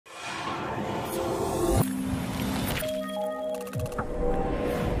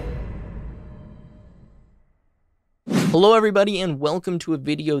Hello everybody and welcome to a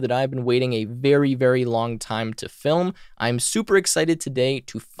video that I've been waiting a very long time to film. I'm super excited today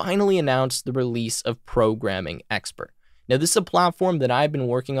to finally announce the release of Programming Expert. Now this is a platform that I've been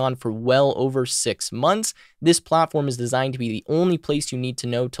working on for well over 6 months. This platform is designed to be the only place you need to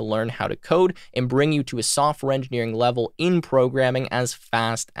know to learn how to code and bring you to a software engineering level in programming as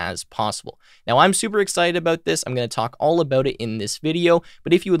fast as possible. Now I'm super excited about this. I'm going to talk all about it in this video,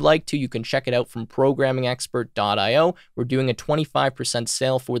 but if you would like to, you can check it out from ProgrammingExpert.io. We're doing a 25%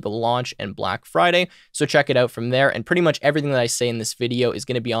 sale for the launch and Black Friday, so check it out from there. And pretty much everything that I say in this video is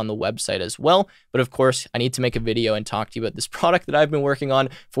going to be on the website as well. But of course, I need to make a video and talk to you about this product that I've been working on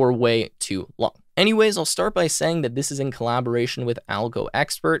for way too long. Anyways, I'll start by saying that this is in collaboration with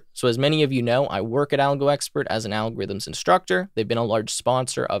AlgoExpert. So as many of you know, I work at AlgoExpert as an algorithms instructor. They've been a large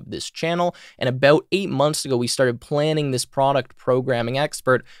sponsor of this channel. And about 8 months ago, we started planning this product, Programming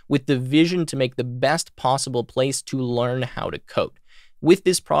Expert, with the vision to make the best possible place to learn how to code. With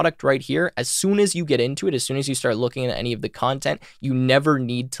this product right here, as soon as you get into it, as soon as you start looking at any of the content, you never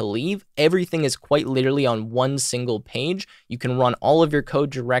need to leave. Everything is quite literally on one single page. You can run all of your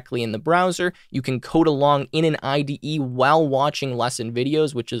code directly in the browser. You can code along in an IDE while watching lesson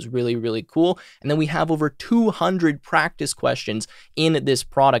videos, which is really cool. And then we have over 200 practice questions in this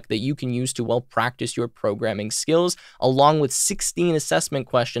product that you can use to well practice your programming skills, along with 16 assessment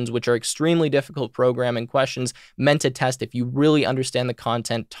questions, which are extremely difficult programming questions meant to test if you really understand the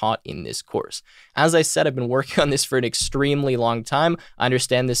content taught in this course. As I said, I've been working on this for an extremely long time. I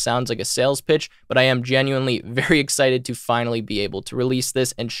understand this sounds like a sales pitch, but I am genuinely very excited to finally be able to release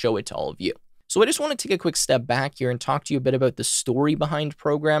this and show it to all of you. So I just want to take a quick step back here and talk to you a bit about the story behind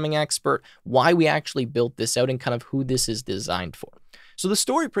Programming Expert, why we actually built this out, and kind of who this is designed for. So the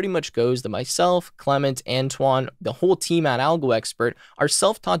story pretty much goes that myself, Clement, Antoine, the whole team at AlgoExpert are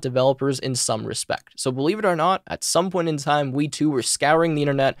self-taught developers in some respect. So believe it or not, at some point in time, we too were scouring the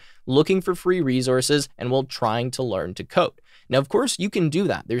internet, looking for free resources, and while trying to learn to code. Now, of course, you can do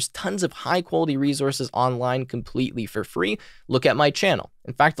that. There's tons of high quality resources online completely for free. Look at my channel.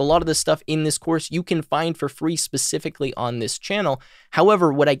 In fact, a lot of the stuff in this course you can find for free specifically on this channel.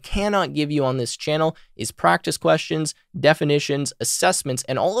 However, what I cannot give you on this channel is practice questions, definitions, assessments,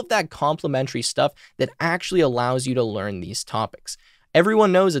 and all of that complementary stuff that actually allows you to learn these topics.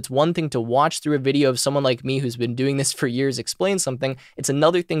 Everyone knows it's one thing to watch through a video of someone like me who's been doing this for years explain something. It's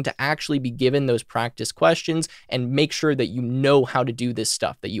another thing to actually be given those practice questions and make sure that you know how to do this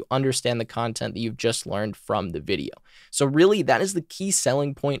stuff, that you understand the content that you've just learned from the video. So really, that is the key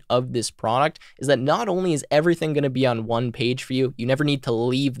selling point of this product, is that not only is everything going to be on one page for you, you never need to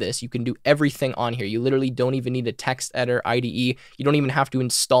leave this. You can do everything on here. You literally don't even need a text editor, IDE. You don't even have to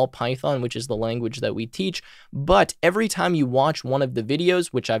install Python, which is the language that we teach. But every time you watch one of the videos,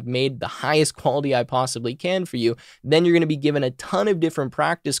 which I've made the highest quality I possibly can for you, then you're going to be given a ton of different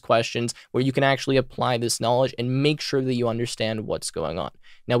practice questions where you can actually apply this knowledge and make sure that you understand what's going on.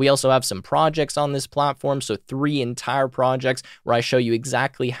 Now, we also have some projects on this platform, so 3 entire projects where I show you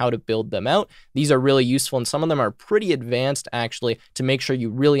exactly how to build them out. These are really useful, and some of them are pretty advanced, actually, to make sure you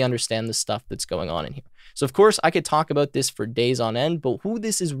really understand the stuff that's going on in here. So, of course, I could talk about this for days on end, but who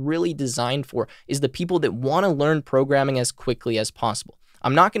this is really designed for is the people that want to learn programming as quickly as possible.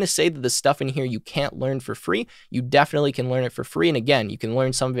 I'm not going to say that the stuff in here you can't learn for free. You definitely can learn it for free. And again, you can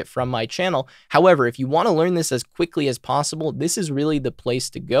learn some of it from my channel. However, if you want to learn this as quickly as possible, this is really the place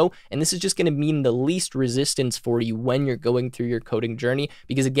to go. And this is just going to mean the least resistance for you when you're going through your coding journey,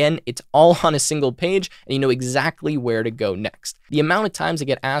 because again, it's all on a single page and you know exactly where to go next. The amount of times I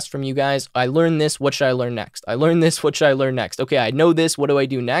get asked from you guys, I learned this, what should I learn next? I learned this, what should I learn next? Okay, I know this, what do I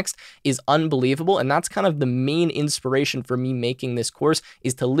do next? Is unbelievable. And that's kind of the main inspiration for me making this course,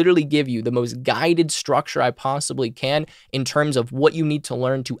 is to literally give you the most guided structure I possibly can in terms of what you need to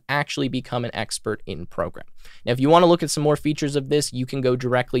learn to actually become an expert in program. Now, if you want to look at some more features of this, you can go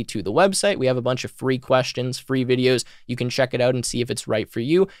directly to the website. We have a bunch of free questions, free videos. You can check it out and see if it's right for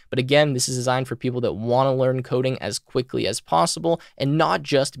you. But again, this is designed for people that want to learn coding as quickly as possible and not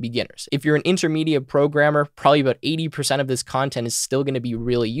just beginners. If you're an intermediate programmer, probably about 80% of this content is still going to be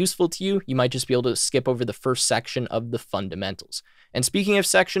really useful to you. You might just be able to skip over the first section of the fundamentals. And speaking of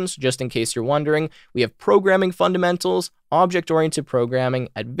sections, just in case you're wondering, we have programming fundamentals, object-oriented programming,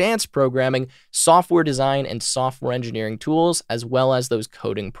 advanced programming, software design, and software engineering tools, as well as those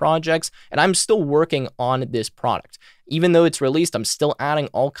coding projects. And I'm still working on this product. Even though it's released, I'm still adding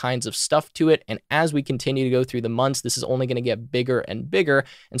all kinds of stuff to it. And as we continue to go through the months, this is only going to get bigger and bigger.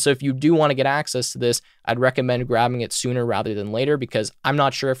 And so if you do want to get access to this, I'd recommend grabbing it sooner rather than later, because I'm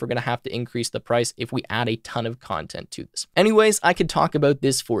not sure if we're going to have to increase the price if we add a ton of content to this. Anyways, I could talk about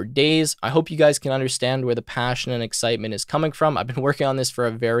this for days. I hope you guys can understand where the passion and excitement is coming from. I've been working on this for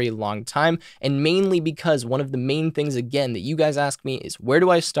a very long time, and mainly because one of the main things, again, that you guys ask me is, where do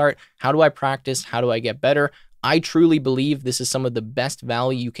I start? How do I practice? How do I get better? I truly believe this is some of the best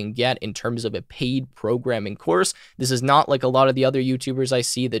value you can get in terms of a paid programming course. This is not like a lot of the other YouTubers I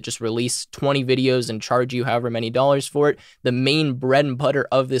see that just release 20 videos and charge you however many dollars for it. The main bread and butter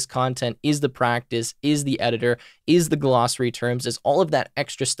of this content is the practice, is the editor, is the glossary terms, is all of that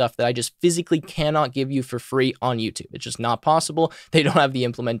extra stuff that I just physically cannot give you for free on YouTube. It's just not possible. They don't have the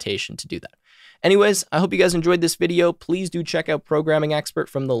implementation to do that. Anyways, I hope you guys enjoyed this video. Please do check out Programming Expert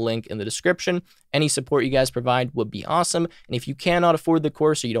from the link in the description. Any support you guys provide would be awesome. And if you cannot afford the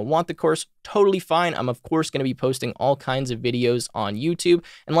course or you don't want the course, totally fine. I'm of course going to be posting all kinds of videos on YouTube.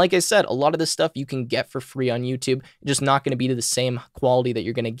 And like I said, a lot of this stuff you can get for free on YouTube, just not going to be to the same quality that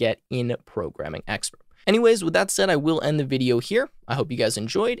you're going to get in Programming Expert. Anyways, with that said, I will end the video here. I hope you guys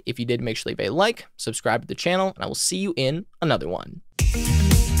enjoyed. If you did, make sure to leave a like, subscribe to the channel, and I will see you in another one.